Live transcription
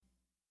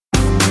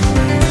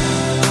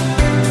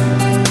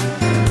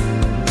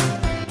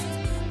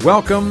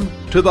Welcome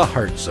to the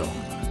Heart Zone,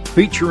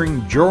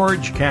 featuring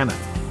George Cannon.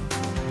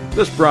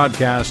 This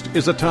broadcast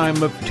is a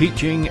time of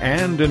teaching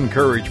and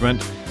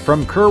encouragement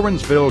from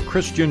Curwensville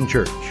Christian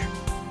Church.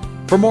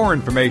 For more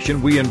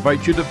information, we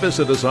invite you to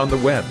visit us on the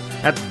web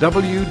at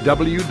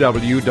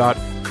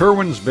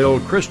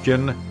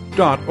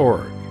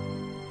www.curwensvillechristian.org.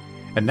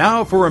 And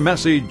now for a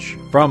message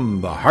from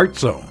the Heart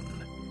Zone.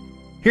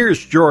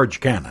 Here's George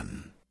Cannon.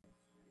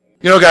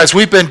 You know, guys,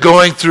 we've been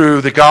going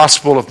through the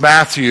Gospel of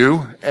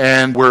Matthew,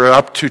 and we're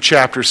up to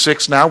chapter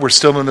 6 now. We're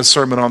still in the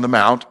Sermon on the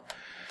Mount.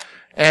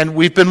 And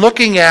we've looked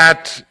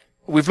at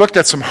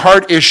some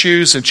heart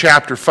issues in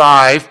chapter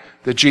 5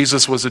 that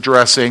Jesus was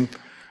addressing.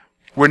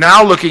 We're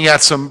now looking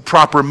at some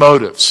proper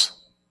motives.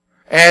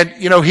 And,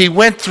 you know, he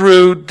went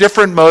through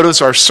different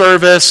motives, our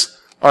service,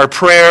 our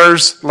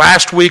prayers.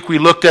 Last week we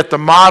looked at the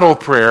model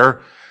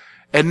prayer.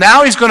 And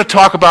now he's going to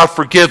talk about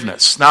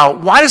forgiveness. Now,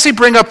 why does he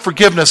bring up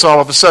forgiveness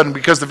all of a sudden?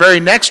 Because the very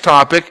next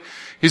topic,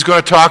 he's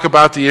going to talk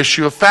about the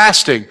issue of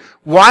fasting.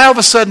 Why all of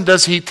a sudden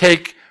does he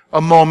take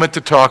a moment to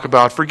talk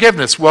about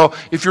forgiveness? Well,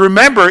 if you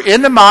remember,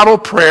 in the model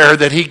prayer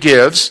that he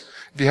gives,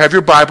 if you have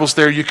your Bibles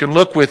there, you can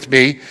look with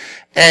me,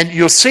 and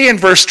you'll see in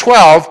verse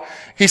 12,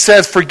 he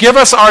says, forgive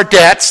us our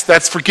debts,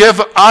 that's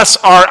forgive us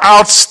our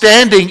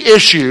outstanding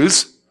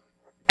issues,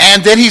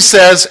 and then he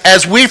says,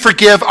 as we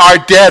forgive our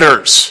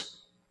debtors.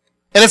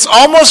 And it's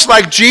almost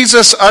like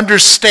Jesus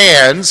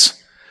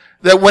understands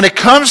that when it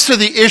comes to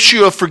the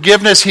issue of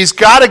forgiveness, he's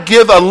got to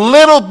give a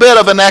little bit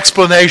of an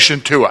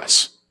explanation to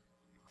us.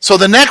 So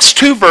the next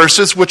two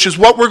verses, which is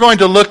what we're going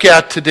to look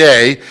at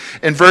today,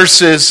 in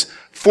verses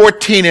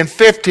 14 and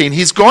 15,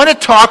 he's going to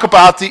talk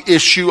about the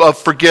issue of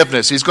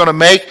forgiveness. He's going to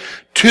make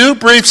two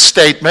brief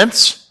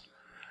statements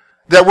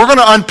that we're going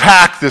to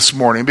unpack this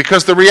morning,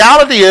 because the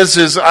reality is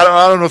I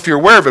don't know if you're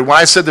aware of it. When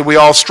I said that we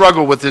all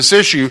struggle with this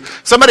issue,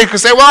 somebody could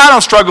say, well, I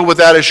don't struggle with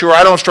that issue, or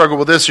I don't struggle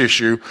with this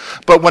issue.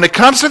 But when it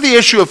comes to the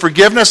issue of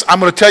forgiveness,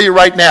 I'm going to tell you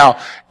right now,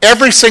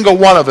 every single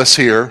one of us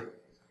here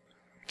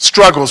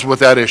struggles with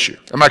that issue.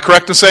 Am I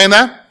correct in saying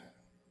that?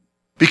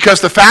 Because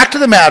the fact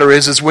of the matter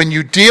is when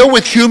you deal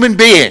with human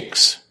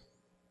beings,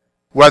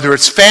 whether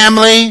it's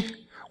family,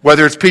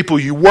 whether it's people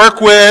you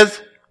work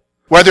with,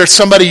 whether it's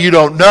somebody you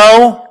don't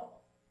know,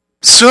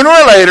 sooner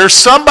or later,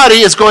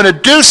 somebody is going to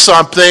do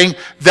something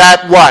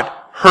that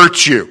what?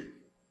 Hurts you.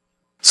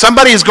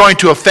 Somebody is going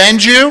to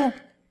offend you.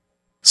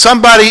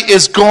 Somebody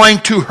is going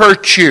to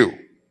hurt you.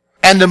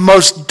 And the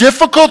most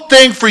difficult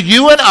thing for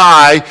you and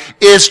I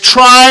is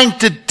trying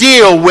to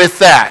deal with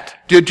that.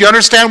 Do you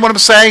understand what I'm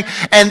saying?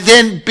 And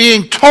then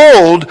being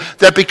told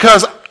that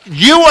because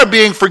you are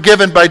being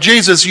forgiven by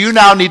Jesus, you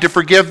now need to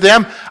forgive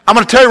them. I'm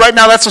going to tell you right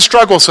now, that's a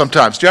struggle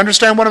sometimes. Do you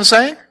understand what I'm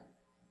saying?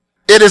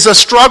 It is a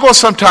struggle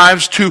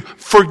sometimes to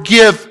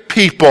forgive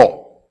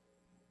people.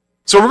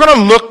 So we're going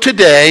to look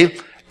today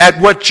at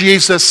what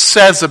Jesus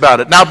says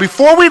about it. Now,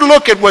 before we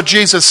look at what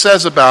Jesus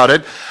says about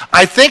it,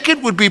 I think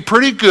it would be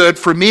pretty good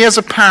for me as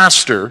a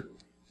pastor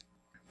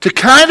to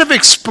kind of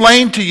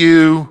explain to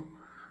you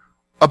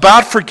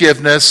about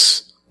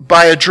forgiveness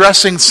by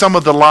addressing some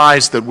of the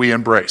lies that we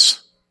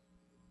embrace.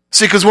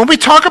 See, because when we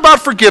talk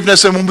about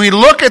forgiveness and when we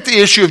look at the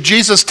issue of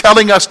Jesus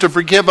telling us to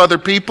forgive other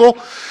people,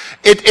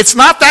 it's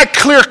not that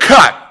clear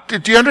cut.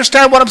 Do you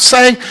understand what I'm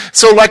saying?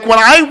 So like when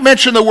I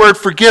mention the word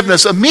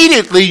forgiveness,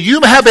 immediately you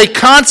have a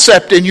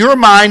concept in your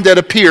mind that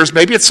appears.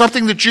 Maybe it's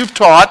something that you've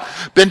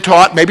been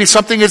taught, maybe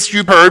something that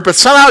you've heard, but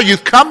somehow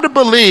you've come to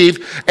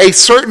believe a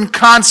certain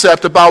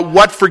concept about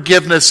what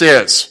forgiveness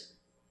is.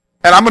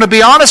 And I'm going to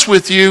be honest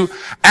with you,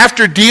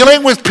 after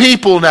dealing with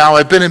people now,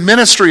 I've been in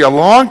ministry a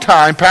long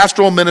time,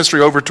 pastoral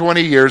ministry over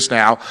 20 years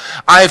now,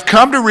 I have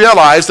come to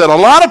realize that a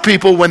lot of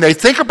people, when they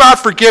think about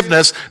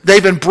forgiveness,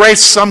 they've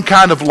embraced some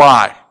kind of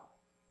lie.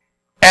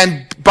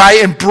 And by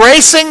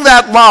embracing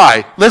that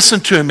lie, listen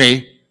to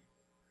me,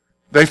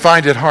 they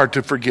find it hard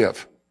to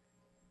forgive.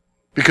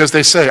 Because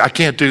they say, I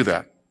can't do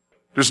that.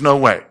 There's no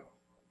way.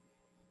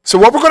 So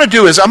what we're going to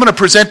do is I'm going to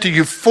present to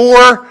you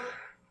 4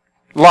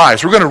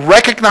 lies. We're going to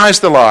recognize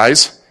the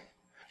lies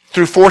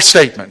through 4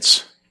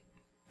 statements.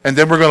 And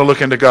then we're going to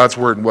look into God's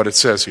Word and what it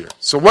says here.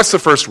 So what's the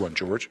first one,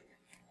 George?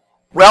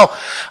 Well,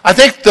 I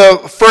think the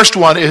first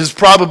one is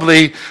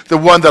probably the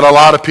one that a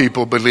lot of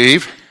people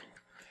believe,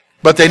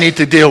 but they need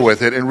to deal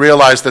with it and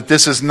realize that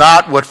this is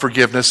not what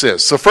forgiveness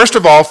is. So first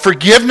of all,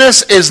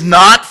 forgiveness is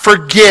not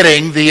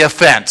forgetting the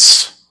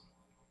offense.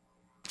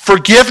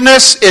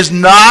 Forgiveness is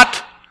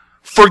not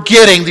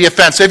forgetting the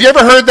offense. Have you ever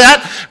heard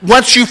that?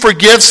 Once you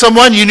forgive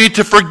someone, you need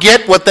to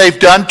forget what they've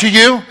done to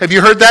you. Have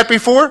you heard that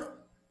before?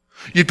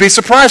 You'd be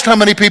surprised how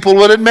many people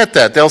would admit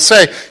that. They'll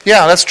say,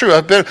 yeah, that's true.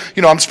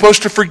 I'm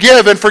supposed to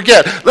forgive and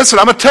forget. Listen,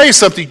 I'm going to tell you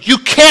something. You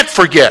can't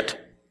forget.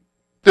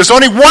 There's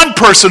only one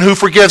person who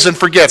forgives and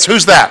forgets.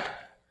 Who's that?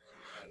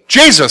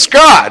 Jesus,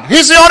 God.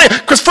 He's the only,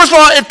 because first of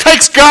all, it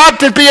takes God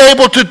to be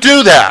able to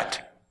do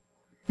that.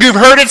 You've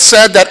heard it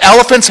said that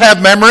elephants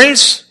have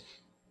memories.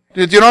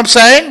 Do you know what I'm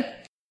saying?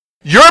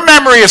 Your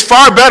memory is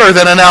far better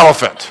than an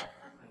elephant.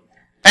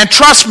 And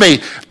trust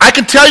me, I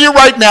can tell you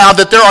right now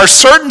that there are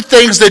certain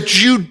things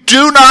that you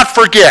do not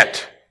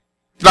forget.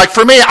 Like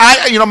for me,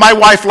 my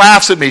wife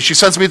laughs at me. She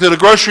sends me to the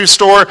grocery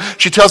store.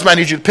 She tells me I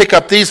need you to pick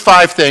up these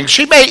 5 things.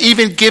 She may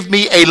even give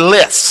me a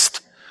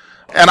list.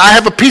 And I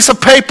have a piece of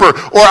paper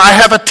or I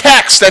have a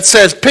text that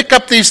says, pick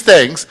up these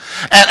things.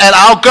 And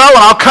I'll go and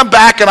I'll come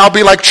back and I'll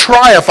be like,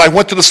 try if I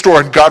went to the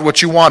store and got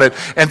what you wanted.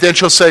 And then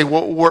she'll say,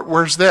 well,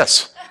 where's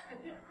this?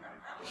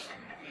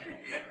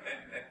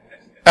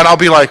 And I'll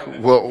be like,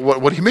 well,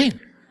 what do you mean?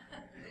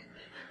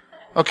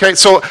 Okay,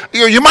 so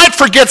you might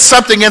forget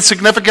something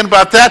insignificant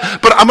about that,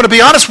 but I'm going to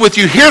be honest with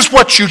you. Here's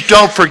what you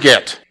don't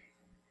forget.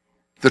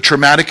 The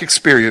traumatic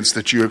experience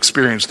that you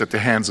experienced at the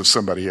hands of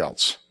somebody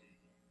else.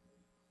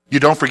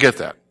 You don't forget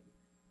that.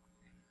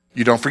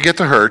 You don't forget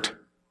the hurt.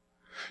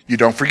 You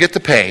don't forget the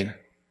pain.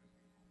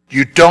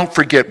 You don't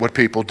forget what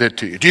people did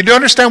to you. Do you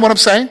understand what I'm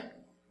saying?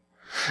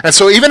 And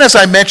so even as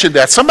I mentioned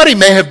that, somebody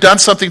may have done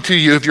something to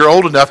you, if you're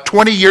old enough,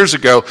 20 years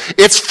ago.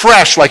 It's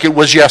fresh like it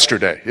was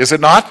yesterday, is it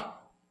not?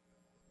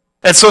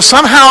 And so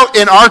somehow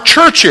in our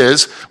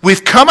churches,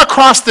 we've come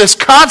across this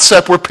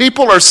concept where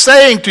people are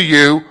saying to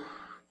you,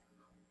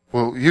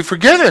 well, you've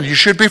forgiven. You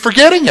should be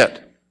forgetting it.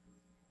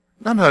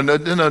 No,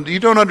 you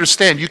don't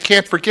understand. You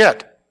can't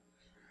forget.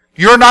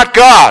 You're not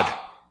God.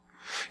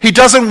 He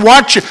doesn't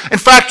want you. In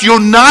fact, you'll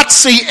not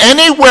see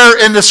anywhere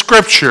in the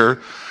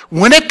Scripture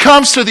when it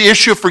comes to the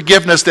issue of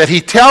forgiveness that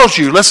he tells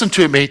you, listen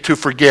to me, to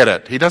forget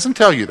it. He doesn't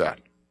tell you that.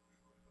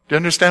 Do you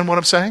understand what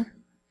I'm saying?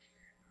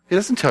 He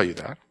doesn't tell you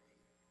that.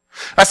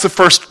 That's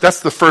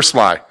the first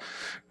lie.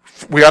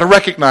 We ought to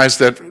recognize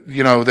that,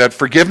 that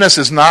forgiveness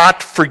is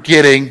not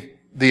forgetting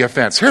the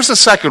offense. Here's the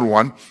second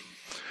one.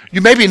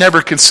 You maybe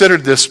never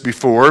considered this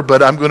before,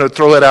 but I'm going to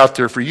throw it out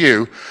there for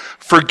you.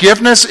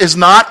 Forgiveness is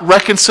not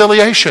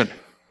reconciliation.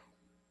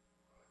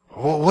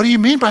 Well, what do you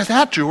mean by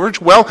that,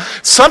 George? Well,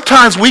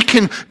 sometimes we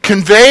can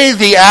convey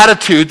the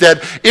attitude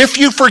that if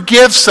you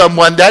forgive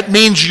someone, that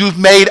means you've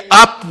made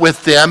up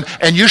with them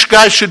and you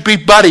guys should be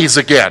buddies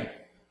again.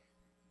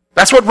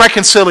 That's what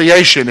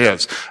reconciliation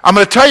is. I'm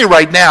going to tell you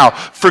right now,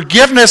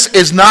 forgiveness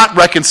is not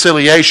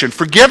reconciliation.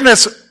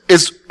 Forgiveness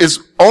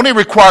is only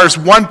requires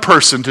one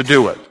person to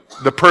do it.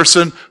 The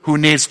person who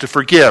needs to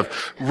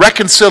forgive.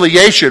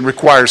 Reconciliation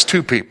requires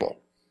 2 people.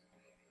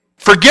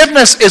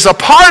 Forgiveness is a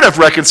part of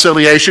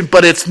reconciliation,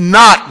 but it's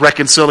not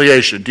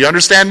reconciliation. Do you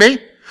understand me?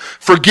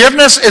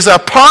 Forgiveness is a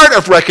part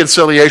of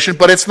reconciliation,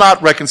 but it's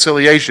not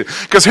reconciliation.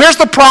 Because here's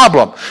the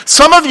problem.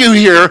 Some of you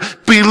here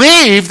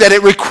believe that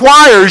it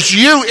requires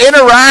you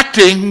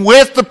interacting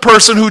with the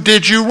person who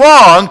did you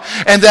wrong,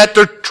 and that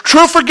the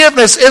true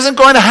forgiveness isn't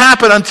going to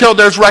happen until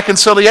there's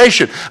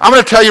reconciliation. I'm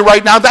going to tell you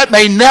right now, that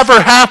may never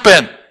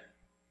happen.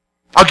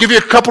 I'll give you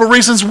a couple of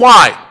reasons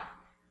why.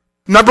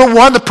 Number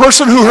 1, the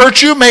person who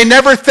hurt you may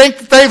never think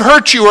that they've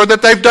hurt you or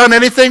that they've done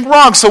anything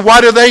wrong, so why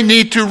do they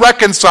need to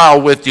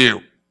reconcile with you?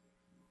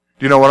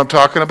 Do you know what I'm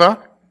talking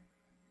about?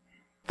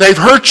 They've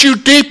hurt you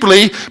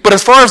deeply, but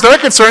as far as they're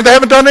concerned, they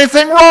haven't done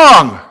anything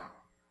wrong.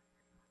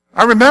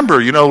 I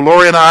remember,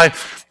 Lori and I,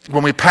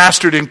 when we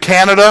pastored in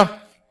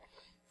Canada,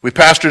 we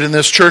pastored in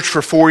this church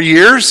for 4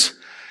 years,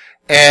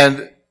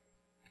 and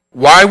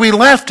why we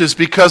left is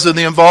because of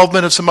the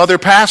involvement of some other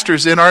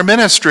pastors in our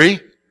ministry,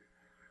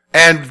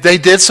 and they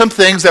did some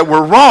things that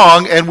were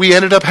wrong, and we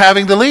ended up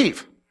having to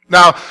leave.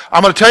 Now,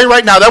 I'm going to tell you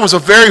right now, that was a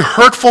very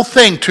hurtful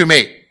thing to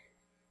me.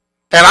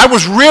 And I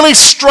was really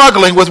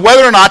struggling with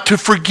whether or not to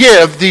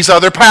forgive these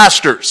other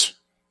pastors.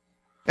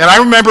 And I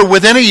remember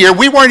within a year,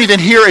 we weren't even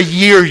here a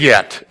year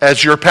yet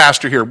as your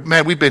pastor here.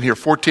 Man, we've been here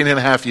 14 and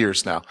a half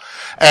years now.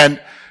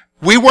 And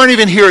we weren't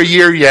even here a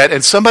year yet,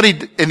 and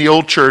somebody in the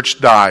old church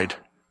died.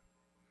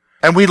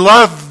 And we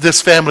loved this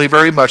family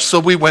very much, so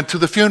we went to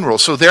the funeral.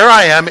 So there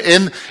I am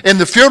in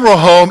the funeral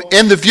home,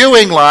 in the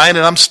viewing line,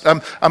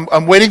 and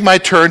I'm waiting my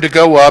turn to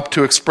go up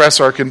to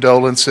express our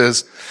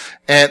condolences.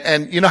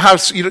 And you know how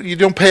you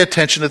don't pay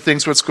attention to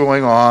things, what's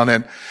going on.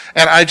 And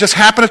I just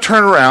happen to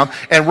turn around,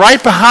 and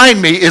right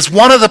behind me is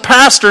one of the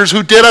pastors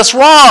who did us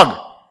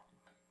wrong.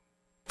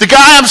 The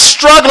guy I'm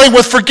struggling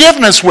with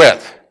forgiveness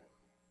with.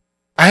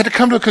 I had to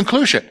come to a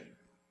conclusion.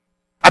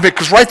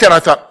 Because right then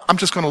I thought, I'm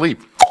just going to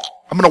leave.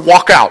 I'm going to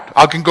walk out.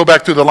 I can go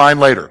back through the line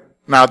later.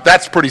 Now,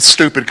 that's pretty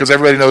stupid because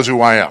everybody knows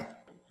who I am.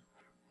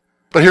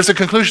 But here's the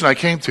conclusion I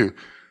came to.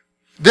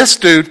 This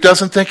dude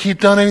doesn't think he'd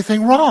done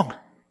anything wrong.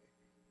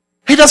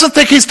 He doesn't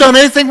think he's done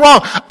anything wrong.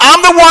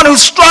 I'm the one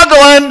who's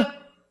struggling.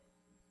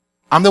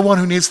 I'm the one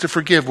who needs to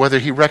forgive whether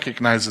he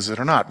recognizes it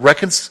or not.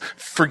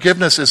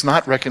 Forgiveness is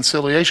not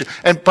reconciliation.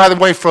 And by the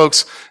way,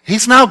 folks,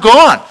 he's now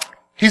gone.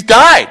 He's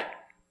died.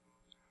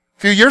 A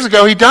few years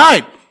ago, he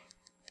died.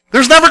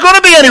 There's never going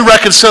to be any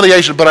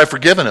reconciliation, but I've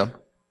forgiven him.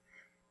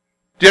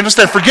 Do you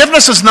understand?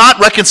 Forgiveness is not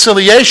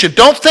reconciliation.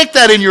 Don't think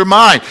that in your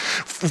mind.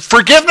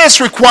 Forgiveness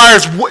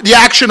requires the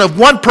action of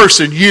one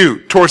person,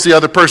 you, towards the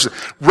other person.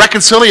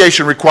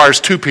 Reconciliation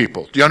requires 2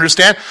 people. Do you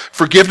understand?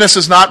 Forgiveness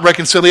is not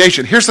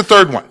reconciliation. Here's the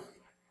third one.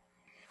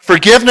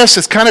 Forgiveness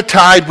is kind of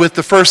tied with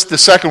the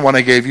second one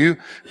I gave you,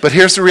 but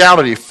here's the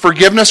reality.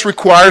 Forgiveness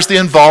requires the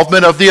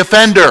involvement of the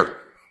offender.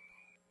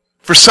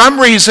 For some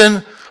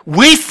reason,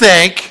 we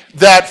think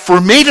that for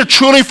me to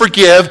truly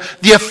forgive,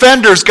 the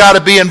offender's got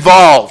to be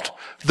involved.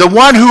 The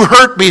one who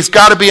hurt me's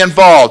got to be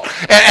involved.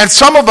 And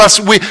some of us,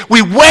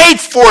 we wait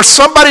for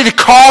somebody to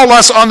call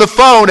us on the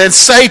phone and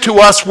say to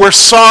us, we're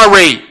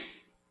sorry.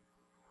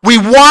 We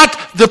want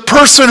the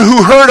person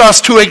who hurt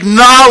us to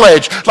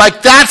acknowledge,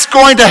 like that's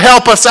going to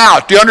help us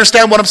out. Do you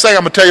understand what I'm saying?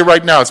 I'm going to tell you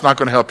right now, it's not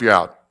going to help you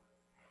out.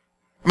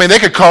 I mean, they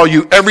could call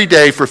you every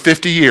day for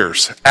 50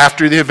 years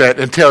after the event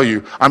and tell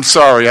you, I'm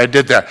sorry, I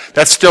did that.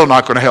 That's still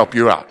not going to help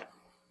you out.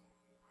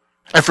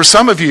 And for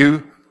some of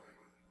you,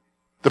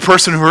 the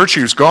person who hurt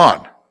you is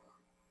gone,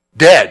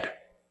 dead.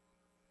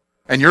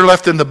 And you're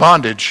left in the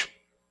bondage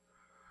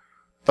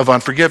of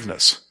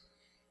unforgiveness,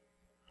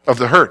 of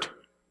the hurt.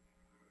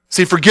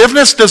 See,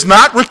 forgiveness does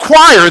not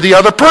require the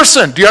other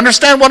person. Do you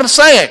understand what I'm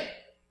saying?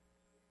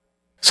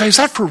 Say, is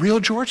that for real,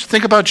 George?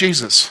 Think about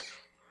Jesus.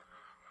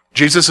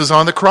 Jesus is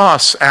on the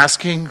cross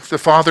asking the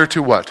Father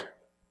to what?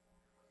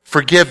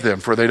 Forgive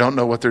them, for they don't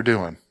know what they're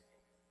doing.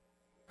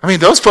 I mean,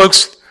 those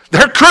folks,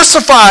 they're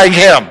crucifying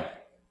him.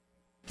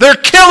 They're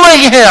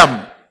killing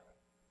him.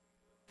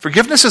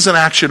 Forgiveness is an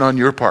action on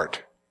your part.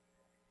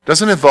 It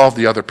doesn't involve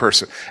the other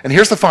person. And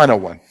here's the final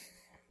one.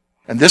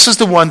 And this is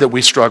the one that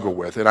we struggle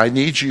with, and I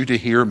need you to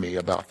hear me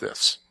about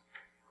this.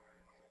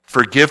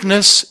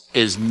 Forgiveness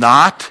is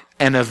not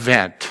an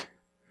event.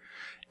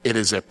 It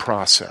is a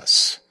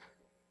process.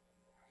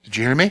 Did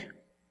you hear me?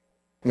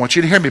 I want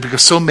you to hear me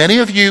because so many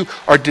of you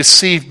are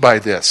deceived by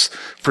this.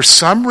 For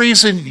some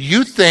reason,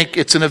 you think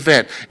it's an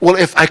event. Well,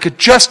 if I could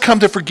just come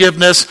to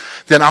forgiveness,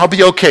 then I'll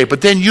be okay.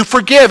 But then you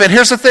forgive. And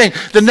here's the thing.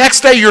 The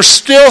next day, you're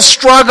still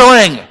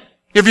struggling.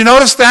 Have you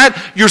noticed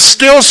that? You're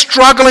still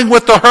struggling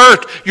with the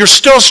hurt. You're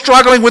still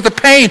struggling with the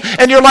pain.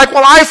 And you're like,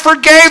 well, I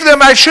forgave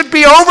them. I should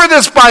be over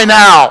this by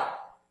now.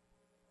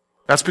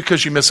 That's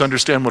because you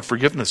misunderstand what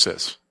forgiveness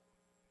is.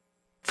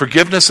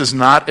 Forgiveness is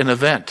not an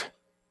event.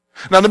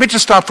 Now, let me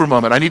just stop for a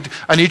moment. I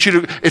need you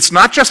to, it's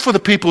not just for the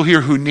people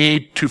here who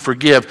need to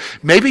forgive.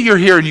 Maybe you're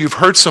here and you've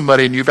hurt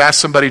somebody and you've asked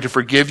somebody to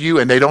forgive you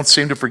and they don't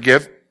seem to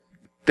forgive.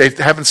 They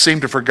haven't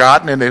seemed to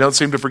forgotten and they don't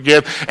seem to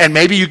forgive. And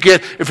maybe you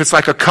get, if it's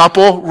like a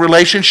couple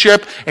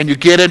relationship and you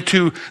get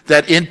into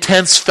that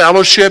intense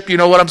fellowship, you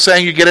know what I'm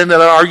saying? You get into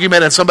that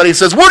argument and somebody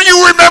says, well, do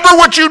you remember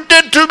what you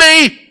did to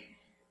me?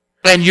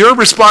 And your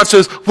response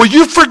is, well,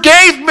 you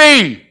forgave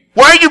me.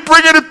 Why are you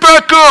bringing it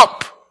back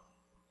up?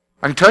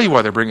 I can tell you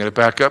why they're bringing it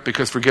back up,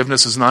 because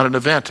forgiveness is not an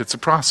event, it's a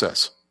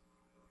process.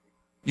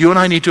 You and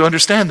I need to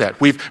understand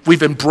that.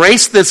 We've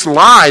embraced this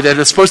lie that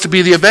it's supposed to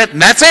be the event,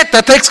 and that's it,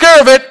 that takes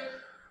care of it.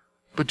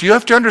 But you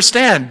have to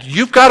understand,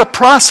 you've got to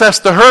process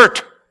the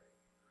hurt.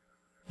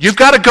 You've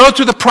got to go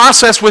through the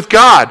process with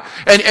God.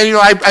 And you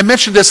know, I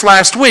mentioned this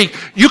last week.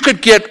 You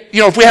could get, you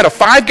know, if we had a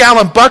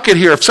 5-gallon bucket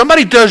here, if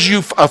somebody does you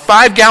a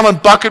 5-gallon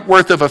bucket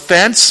worth of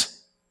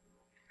offense,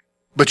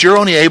 but you're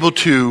only able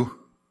to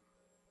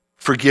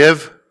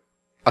forgive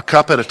a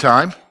cup at a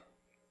time,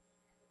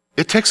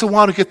 it takes a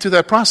while to get through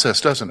that process,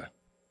 doesn't it?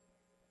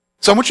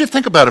 So I want you to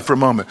think about it for a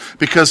moment,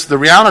 because the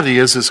reality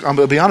is I'm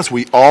going to be honest,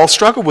 we all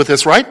struggle with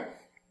this, right?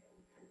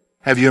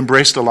 Have you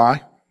embraced a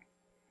lie?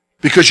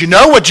 Because you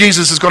know what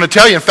Jesus is going to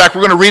tell you. In fact,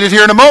 we're going to read it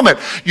here in a moment.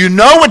 You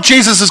know what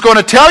Jesus is going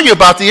to tell you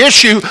about the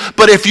issue,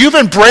 but if you've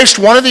embraced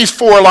one of these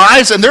 4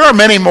 lies, and there are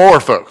many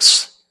more,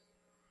 folks,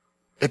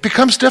 it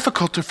becomes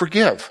difficult to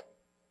forgive.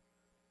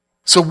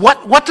 So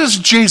what does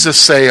Jesus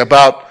say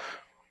about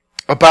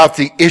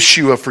the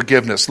issue of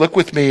forgiveness? Look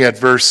with me at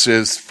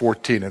verses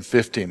 14 and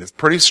 15. It's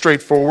pretty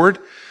straightforward.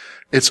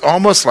 It's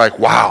almost like,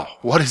 wow,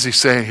 what is he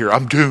saying here?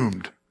 I'm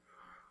doomed.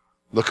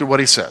 Look at what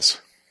he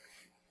says.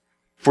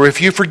 For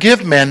if you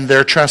forgive men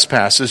their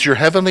trespasses, your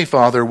heavenly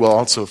Father will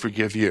also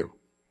forgive you.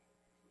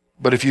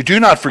 But if you do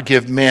not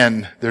forgive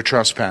men their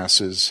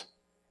trespasses,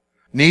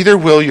 neither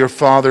will your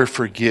Father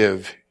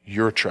forgive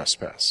your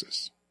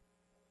trespasses.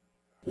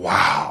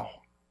 Wow.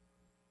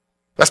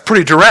 That's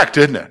pretty direct,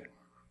 isn't it?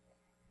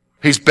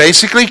 He's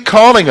basically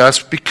calling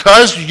us,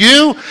 because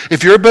you,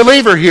 if you're a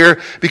believer here,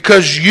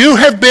 because you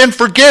have been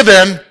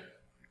forgiven,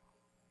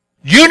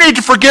 you need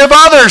to forgive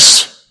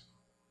others.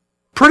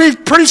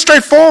 Pretty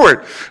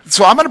straightforward.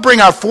 So I'm going to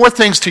bring out 4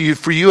 things to you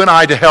for you and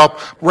I to help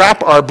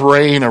wrap our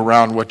brain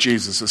around what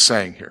Jesus is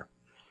saying here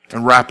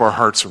and wrap our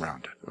hearts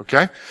around it.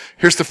 Okay?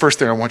 Here's the first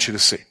thing I want you to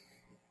see.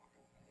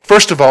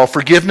 First of all,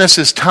 forgiveness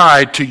is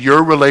tied to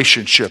your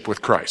relationship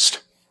with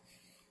Christ.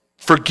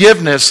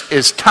 Forgiveness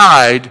is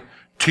tied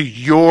to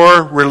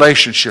your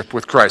relationship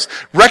with Christ.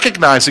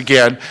 Recognize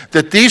again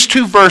that these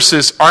 2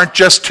 verses aren't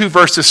just 2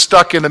 verses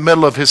stuck in the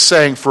middle of his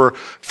saying for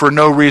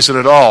no reason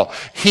at all.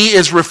 He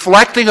is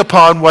reflecting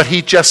upon what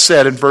he just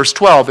said in verse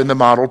 12 in the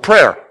model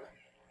prayer.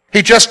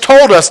 He just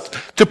told us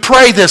to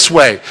pray this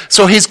way.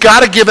 So he's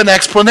got to give an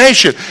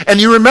explanation.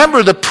 And you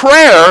remember, the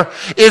prayer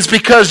is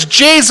because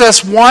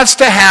Jesus wants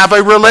to have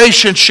a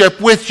relationship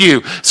with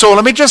you. So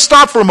let me just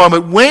stop for a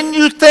moment. When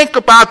you think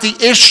about the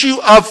issue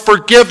of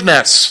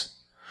forgiveness,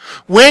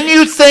 when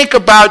you think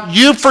about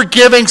you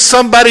forgiving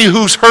somebody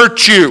who's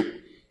hurt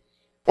you,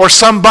 or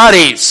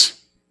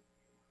somebody's,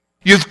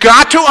 You've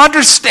got to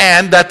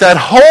understand that that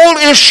whole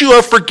issue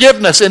of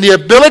forgiveness and the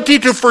ability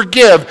to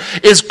forgive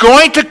is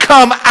going to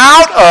come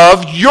out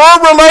of your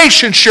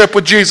relationship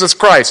with Jesus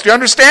Christ. Do you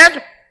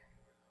understand?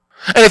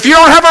 And if you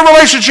don't have a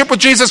relationship with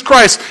Jesus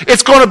Christ,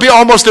 it's going to be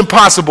almost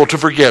impossible to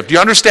forgive. Do you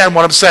understand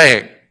what I'm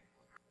saying?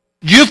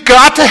 You've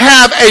got to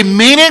have a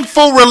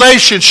meaningful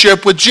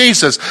relationship with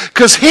Jesus,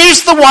 because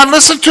He's the one,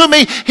 listen to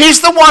me,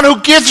 He's the one who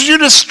gives you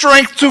the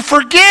strength to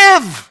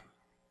forgive.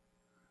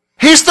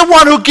 He's the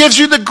one who gives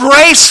you the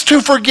grace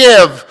to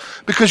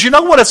forgive. Because you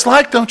know what it's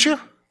like, don't you?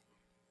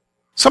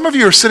 Some of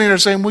you are sitting there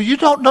saying, well, you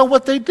don't know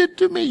what they did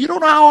to me. You don't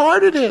know how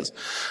hard it is.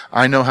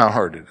 I know how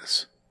hard it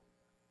is.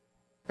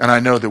 And I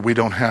know that we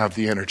don't have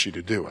the energy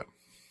to do it.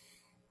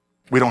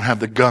 We don't have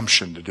the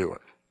gumption to do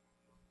it.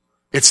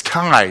 It's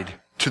tied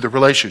to the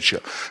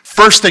relationship.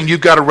 First thing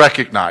you've got to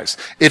recognize,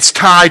 it's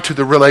tied to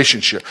the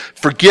relationship.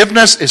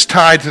 Forgiveness is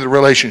tied to the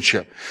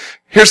relationship.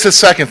 Here's the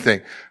second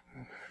thing.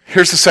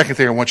 Here's the second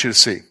thing I want you to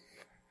see.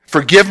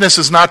 Forgiveness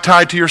is not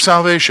tied to your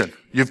salvation.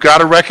 You've got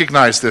to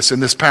recognize this in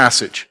this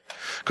passage.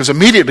 Because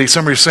immediately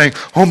somebody's saying,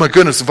 oh my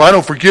goodness, if I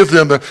don't forgive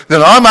them,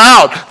 then I'm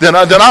out. Then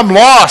I'm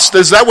lost.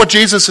 Is that what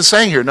Jesus is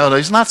saying here? No,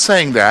 He's not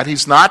saying that.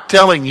 He's not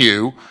telling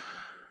you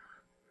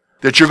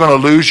that you're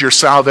going to lose your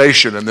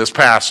salvation in this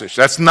passage.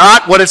 That's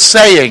not what it's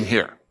saying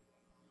here.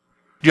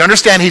 Do you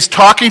understand? He's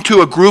talking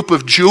to a group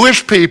of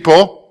Jewish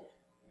people.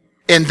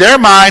 In their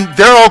mind,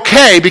 they're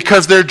okay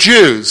because they're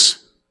Jews.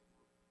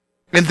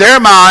 In their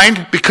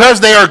mind, because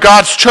they are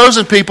God's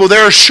chosen people,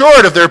 they're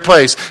assured of their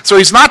place. So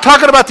He's not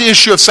talking about the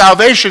issue of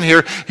salvation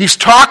here. He's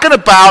talking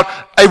about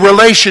a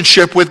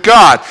relationship with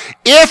God.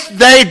 If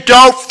they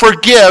don't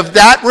forgive,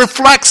 that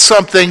reflects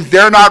something.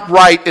 They're not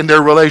right in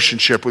their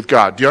relationship with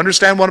God. Do you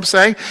understand what I'm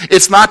saying?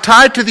 It's not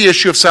tied to the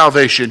issue of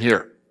salvation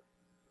here.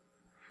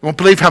 You won't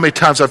believe how many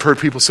times I've heard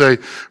people say,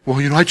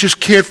 well, I just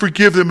can't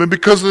forgive them, and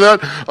because of that,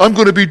 I'm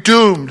going to be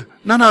doomed.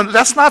 No,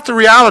 that's not the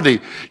reality.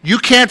 You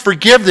can't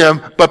forgive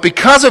them, but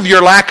because of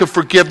your lack of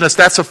forgiveness,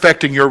 that's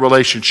affecting your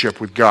relationship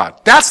with God.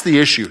 That's the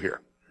issue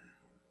here.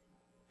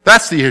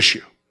 That's the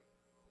issue.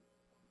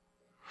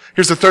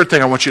 Here's the third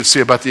thing I want you to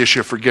see about the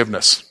issue of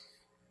forgiveness.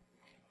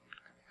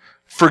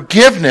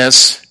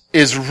 Forgiveness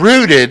is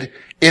rooted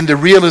in the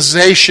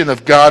realization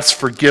of God's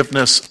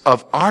forgiveness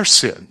of our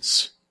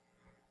sins.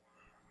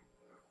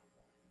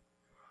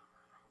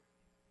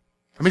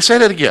 Let me say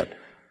that again.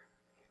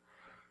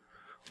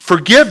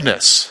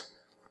 Forgiveness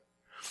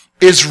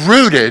is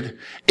rooted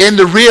in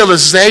the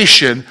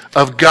realization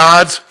of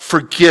God's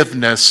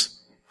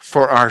forgiveness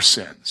for our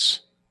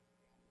sins.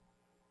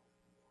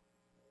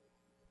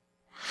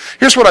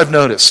 Here's what I've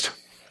noticed.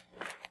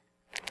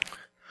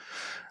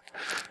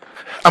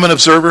 I'm an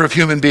observer of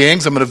human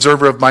beings. I'm an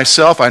observer of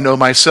myself. I know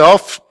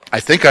myself. I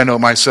think I know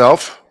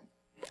myself.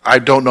 I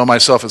don't know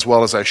myself as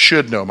well as I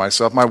should know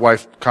myself. My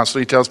wife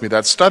constantly tells me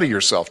that. Study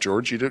yourself,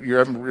 George.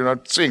 You're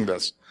not seeing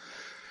this.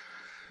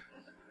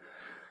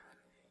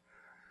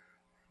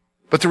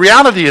 But the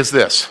reality is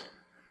this.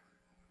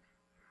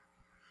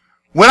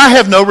 When I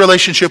have no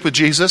relationship with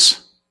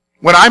Jesus,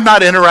 when I'm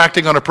not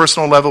interacting on a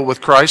personal level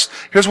with Christ,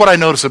 here's what I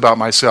notice about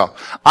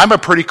myself. I'm a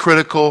pretty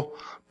critical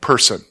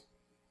person.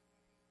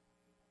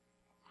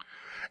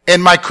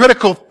 In my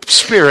critical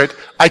spirit,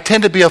 I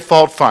tend to be a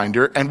fault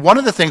finder, and one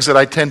of the things that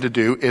I tend to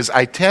do is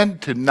I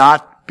tend to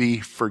not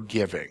be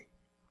forgiving.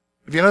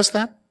 Have you noticed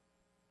that?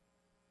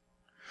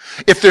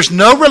 If there's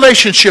no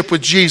relationship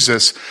with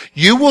Jesus,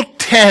 you will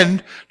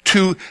tend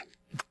to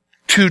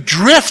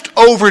drift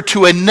over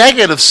to a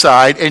negative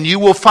side, and you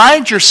will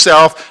find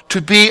yourself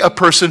to be a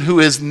person who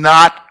is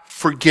not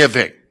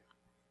forgiving.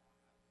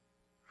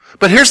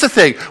 But here's the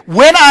thing.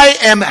 When I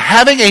am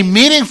having a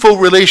meaningful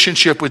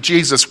relationship with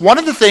Jesus, one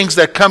of the things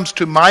that comes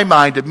to my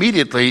mind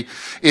immediately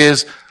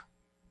is,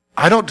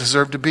 I don't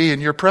deserve to be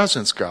in your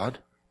presence, God.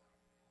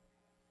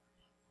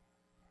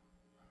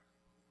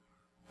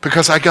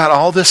 Because I got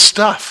all this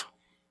stuff.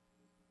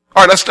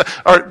 All right,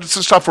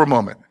 let's stop for a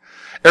moment.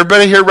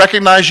 Everybody here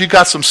recognize you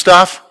got some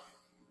stuff?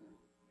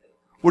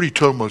 What are you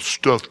talking about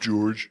stuff,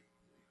 George?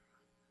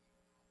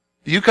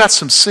 You got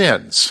some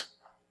sins.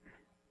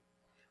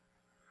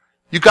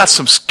 You got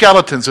some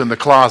skeletons in the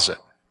closet.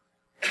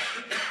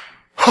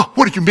 Huh,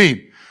 what do you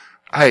mean?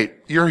 Hey,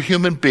 you're a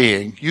human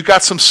being. You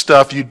got some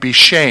stuff you'd be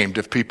shamed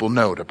if people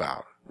knowed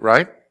about,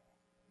 right?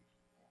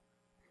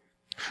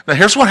 Now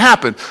here's what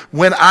happened.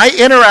 When I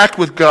interact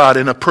with God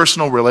in a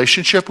personal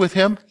relationship with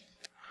Him,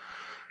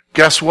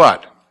 guess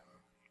what?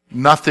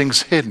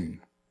 Nothing's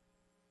hidden.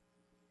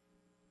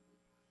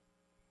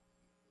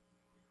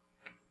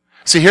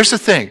 See, here's the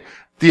thing.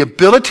 The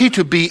ability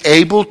to be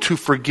able to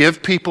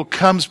forgive people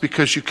comes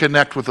because you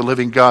connect with the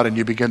living God and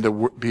you begin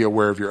to be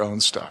aware of your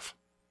own stuff.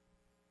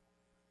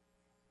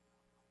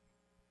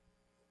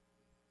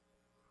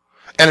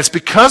 And it's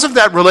because of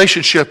that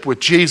relationship with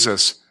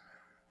Jesus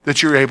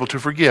that you're able to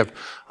forgive.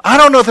 I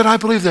don't know that I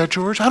believe that,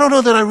 George. I don't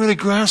know that I really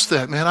grasp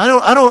that, man. I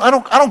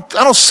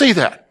don't see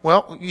that.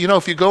 Well,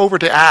 if you go over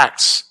to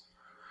Acts,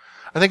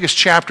 I think it's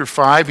chapter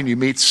 5, and you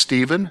meet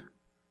Stephen.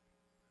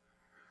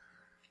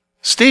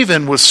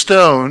 Stephen was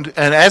stoned,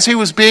 and as he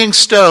was being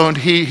stoned,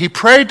 he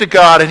prayed to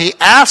God, and he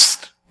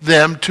asked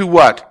them to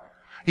what?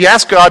 He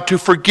asked God to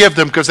forgive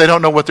them because they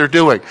don't know what they're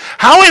doing.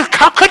 How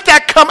could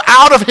that come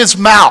out of his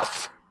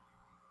mouth?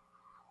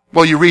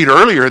 Well, you read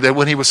earlier that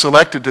when he was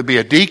selected to be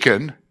a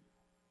deacon,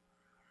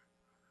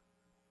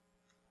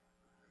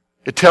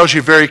 it tells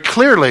you very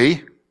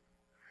clearly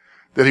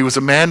that he was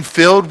a man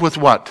filled with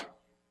what?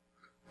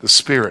 The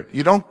Spirit.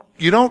 You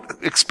don't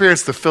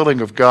experience the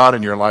filling of God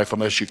in your life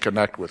unless you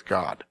connect with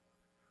God.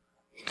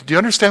 Do you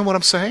understand what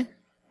I'm saying?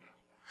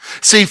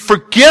 See,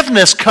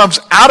 forgiveness comes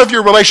out of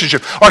your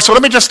relationship. All right, so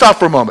let me just stop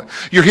for a moment.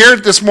 You're here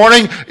this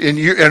morning, and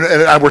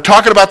we're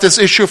talking about this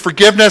issue of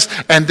forgiveness,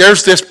 and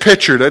there's this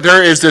picture,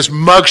 there is this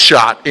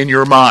mugshot in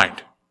your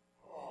mind.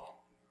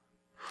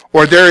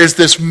 Or there is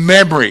this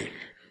memory.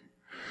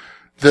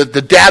 The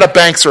data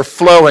banks are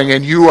flowing,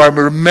 and you are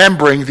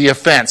remembering the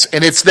offense.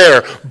 And it's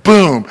there,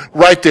 boom,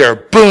 right there,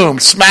 boom,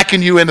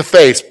 smacking you in the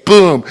face,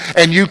 boom.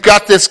 And you've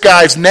got this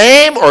guy's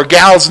name, or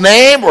gal's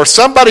name, or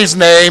somebody's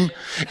name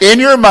in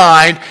your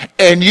mind,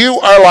 and you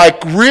are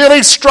like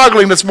really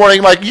struggling this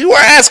morning, like, you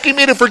are asking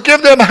me to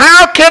forgive them.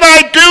 How can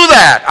I do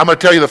that? I'm going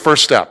to tell you the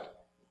first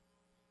step.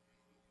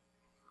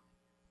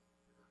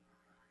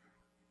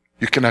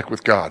 You connect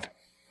with God.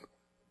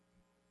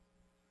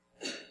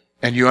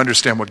 And you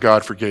understand what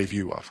God forgave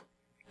you of.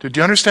 Did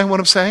you understand what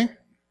I'm saying?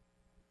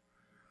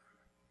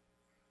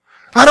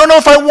 I don't know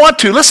if I want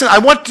to. Listen,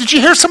 did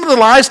you hear some of the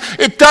lies?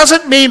 It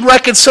doesn't mean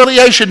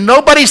reconciliation.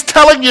 Nobody's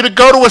telling you to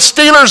go to a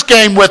Steelers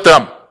game with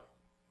them.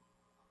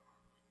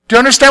 Do you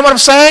understand what I'm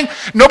saying?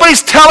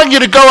 Nobody's telling you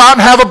to go out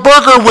and have a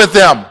burger with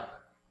them.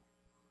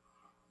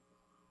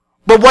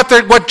 But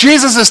what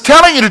Jesus is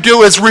telling you to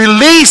do is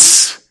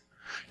release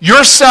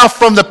yourself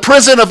from the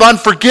prison of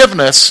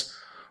unforgiveness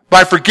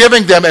by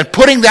forgiving them and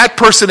putting that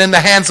person in the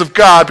hands of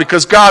God,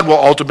 because God will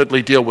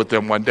ultimately deal with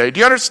them one day.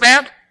 Do you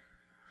understand?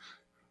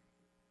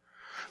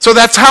 So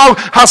that's how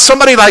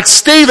somebody like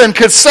Stephen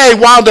could say,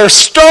 while they're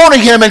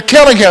stoning him and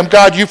killing him,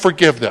 God, you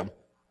forgive them.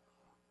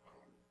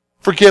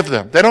 Forgive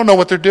them. They don't know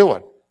what they're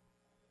doing.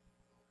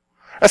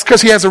 That's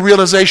because he has a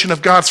realization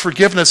of God's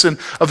forgiveness and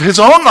of his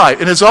own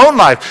life, in his own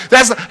life.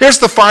 Here's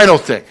the final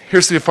thing.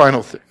 Here's the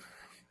final thing.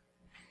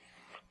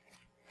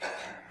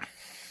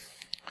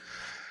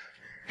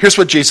 Here's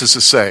what Jesus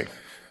is saying.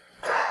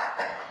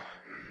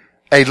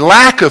 A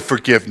lack of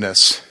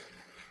forgiveness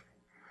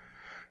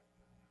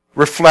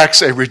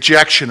reflects a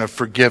rejection of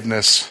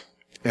forgiveness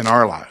in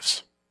our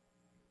lives.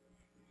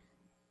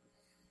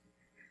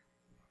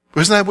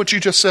 Isn't that what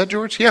you just said,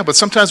 George? Yeah, but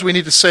sometimes we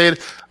need to say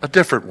it a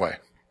different way.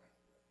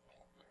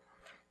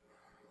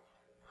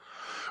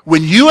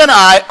 When you and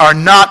I are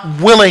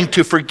not willing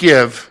to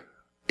forgive,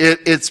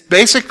 it's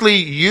basically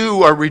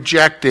you are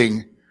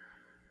rejecting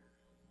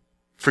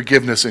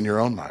forgiveness in your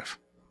own life.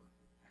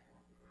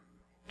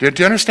 Do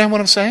you understand what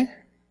I'm saying?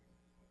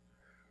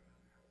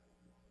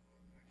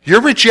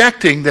 You're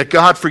rejecting that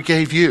God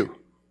forgave you.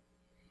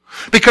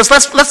 Because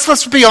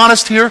let's be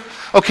honest here.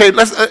 Okay,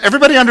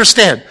 everybody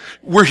understand.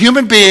 We're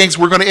human beings.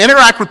 We're going to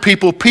interact with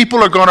people.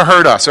 People are going to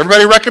hurt us.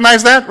 Everybody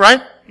recognize that,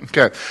 right?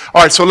 Okay.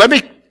 All right, so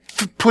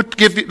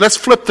let's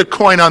flip the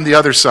coin on the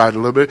other side a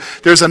little bit.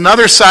 There's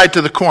another side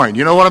to the coin.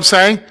 You know what I'm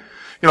saying?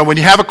 You know, when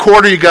you have a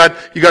quarter, you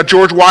got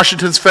George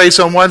Washington's face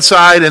on one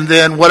side and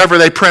then whatever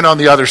they print on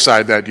the other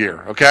side that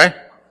year, okay?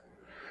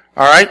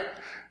 All right?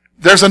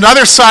 There's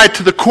another side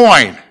to the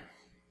coin.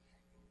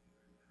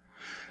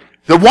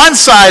 The one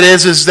side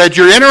is that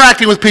you're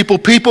interacting with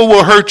people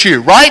will hurt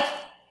you, right?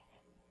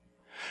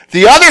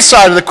 The other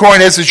side of the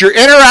coin is you're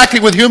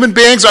interacting with human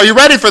beings. Are you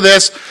ready for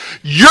this?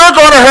 You're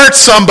going to hurt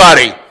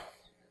somebody.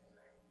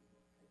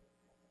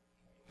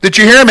 Did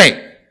you hear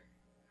me?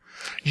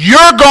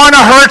 You're going to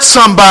hurt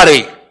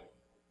somebody.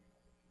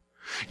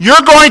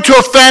 You're going to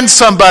offend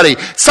somebody.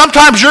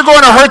 Sometimes you're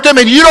going to hurt them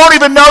and you don't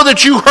even know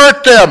that you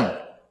hurt them.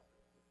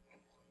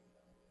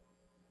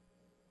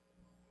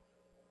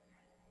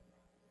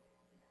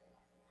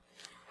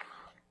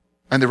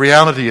 And the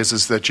reality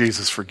is that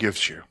Jesus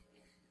forgives you.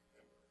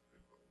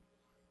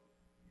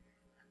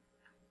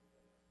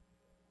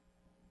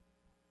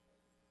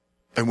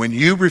 And when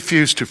you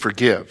refuse to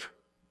forgive,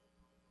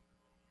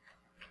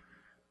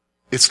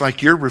 it's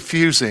like you're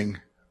refusing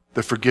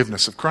the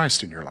forgiveness of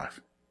Christ in your life.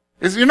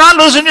 You're not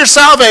losing your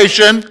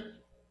salvation,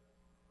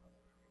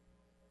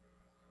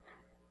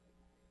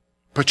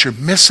 but you're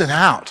missing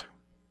out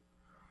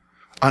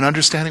on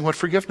understanding what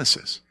forgiveness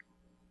is.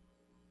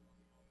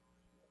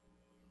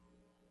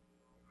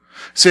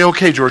 Say,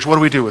 okay, George, what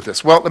do we do with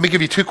this? Well, let me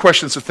give you two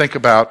questions to think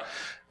about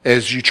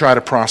as you try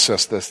to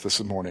process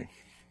this morning.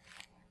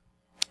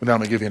 And then I'm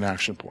going to give you an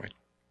action point.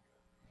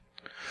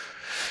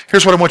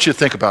 Here's what I want you to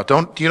think about.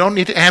 You don't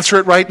need to answer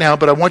it right now,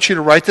 but I want you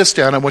to write this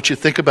down. I want you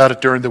to think about it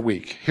during the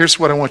week. Here's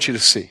what I want you to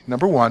see.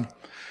 Number one,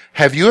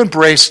 have you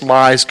embraced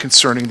lies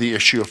concerning the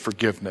issue of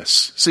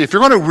forgiveness? See, if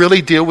you're going to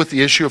really deal with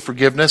the issue of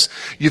forgiveness,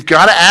 you've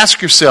got to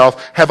ask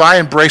yourself, have I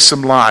embraced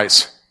some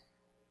lies?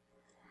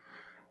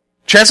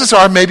 Chances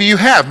are maybe you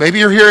have. Maybe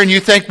you're here and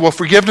you think, well,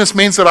 forgiveness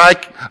means that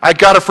I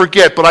got to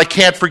forget, but I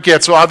can't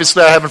forget, so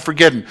obviously I haven't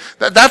forgiven.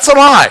 That's a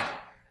lie.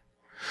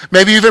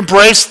 Maybe you've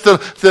embraced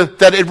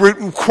that it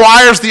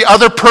requires the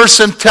other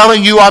person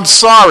telling you, I'm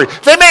sorry.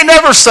 They may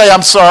never say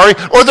I'm sorry,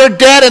 or they're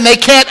dead and they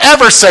can't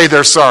ever say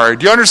they're sorry.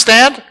 Do you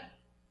understand?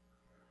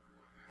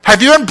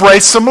 Have you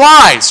embraced some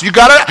lies? You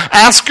got to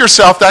ask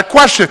yourself that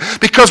question.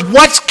 Because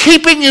what's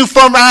keeping you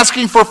from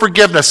asking for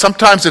forgiveness?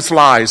 Sometimes it's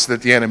lies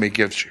that the enemy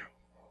gives you.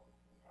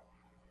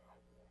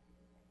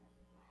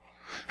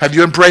 Have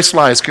you embraced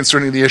lies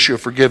concerning the issue of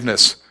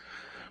forgiveness?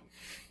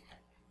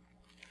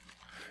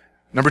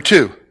 Number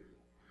 2.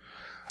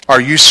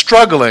 Are you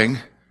struggling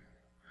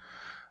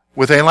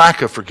with a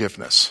lack of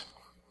forgiveness?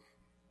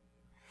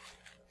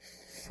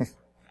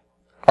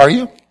 Are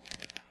you?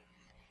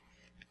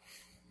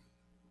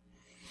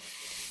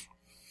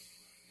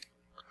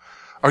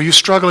 Are you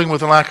struggling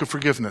with a lack of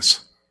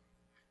forgiveness?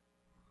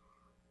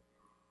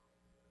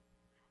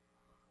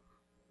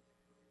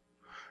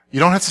 You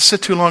don't have to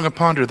sit too long and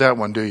ponder that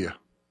one, do you?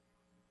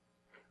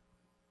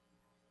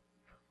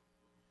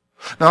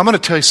 Now, I'm going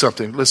to tell you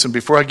something. Listen,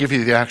 before I give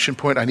you the action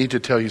point, I need to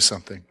tell you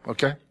something,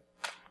 okay?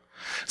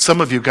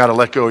 Some of you got to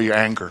let go of your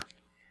anger.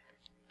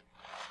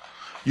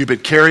 You've been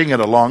carrying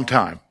it a long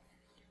time.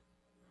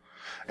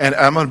 And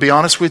I'm going to be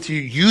honest with you,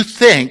 you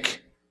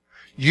think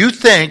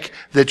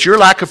that your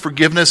lack of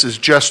forgiveness is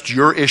just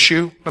your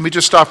issue. Let me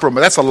just stop for a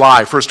moment. That's a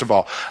lie, first of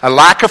all. A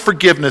lack of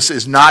forgiveness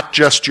is not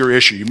just your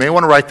issue. You may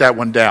want to write that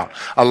one down.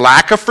 A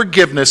lack of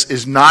forgiveness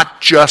is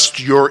not just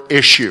your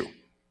issue.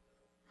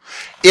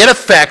 It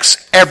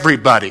affects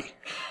everybody.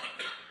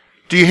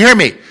 Do you hear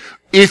me?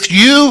 If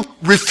you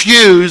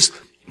refuse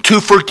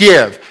to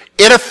forgive,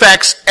 it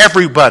affects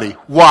everybody.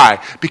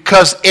 Why?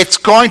 Because it's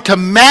going to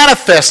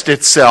manifest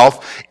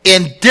itself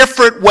in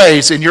different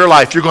ways in your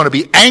life. You're going to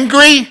be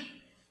angry,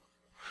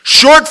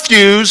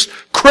 short-fused,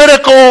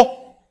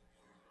 critical,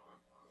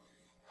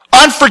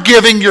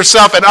 unforgiving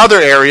yourself in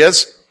other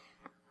areas.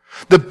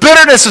 The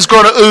bitterness is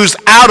going to ooze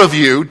out of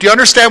you. Do you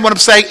understand what I'm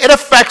saying? It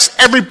affects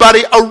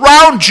everybody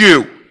around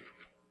you.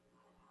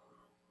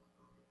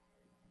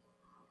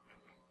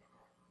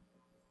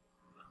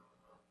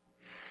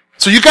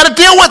 So you got to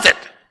deal with it.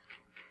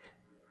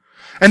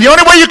 And the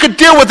only way you can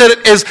deal with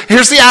it is,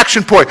 here's the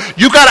action point.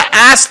 You got to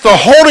ask the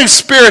Holy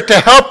Spirit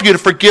to help you to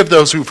forgive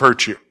those who've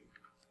hurt you.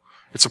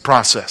 It's a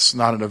process,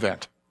 not an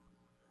event.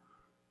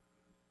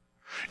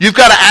 You've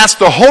got to ask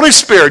the Holy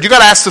Spirit, you've got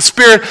to ask the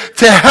Spirit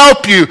to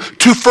help you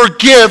to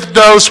forgive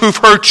those who've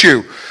hurt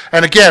you.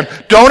 And again,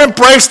 don't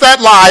embrace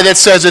that lie that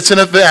says it's an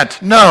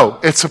event.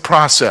 No, it's a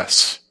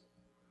process.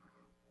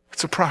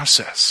 It's a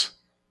process.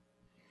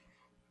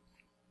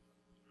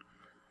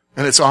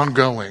 And it's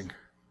ongoing.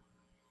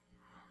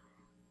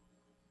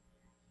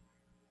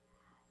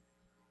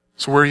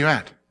 So where are you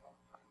at?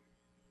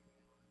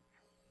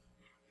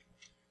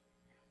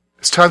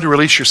 It's time to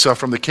release yourself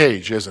from the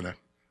cage, isn't it?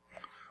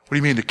 What do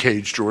you mean the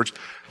cage, George?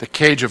 The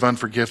cage of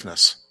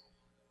unforgiveness.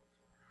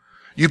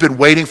 You've been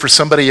waiting for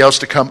somebody else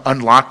to come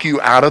unlock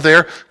you out of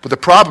there, but the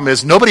problem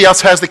is nobody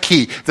else has the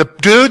key. The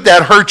dude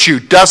that hurt you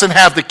doesn't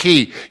have the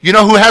key. You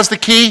know who has the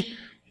key?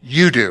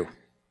 You do.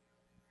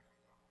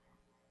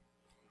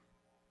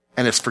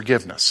 And it's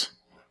forgiveness.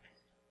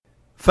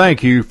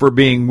 Thank you for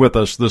being with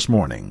us this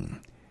morning.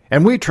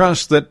 And we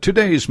trust that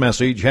today's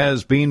message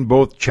has been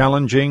both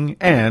challenging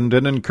and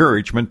an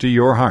encouragement to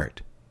your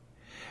heart.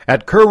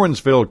 At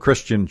Curwensville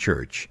Christian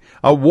Church,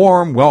 a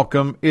warm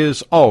welcome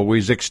is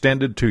always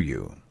extended to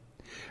you.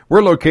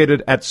 We're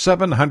located at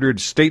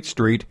 700 State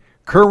Street,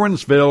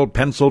 Curwensville,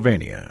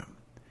 Pennsylvania.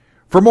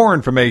 For more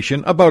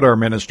information about our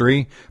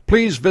ministry,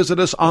 please visit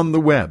us on the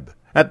web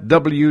at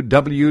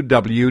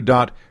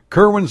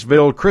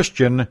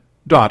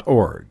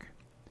www.curwensvillechristian.org.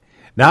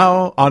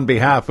 Now, on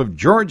behalf of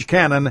George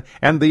Cannon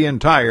and the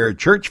entire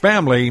church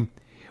family,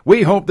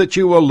 we hope that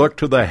you will look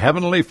to the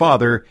Heavenly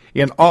Father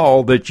in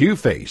all that you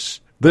face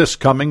this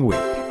coming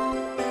week.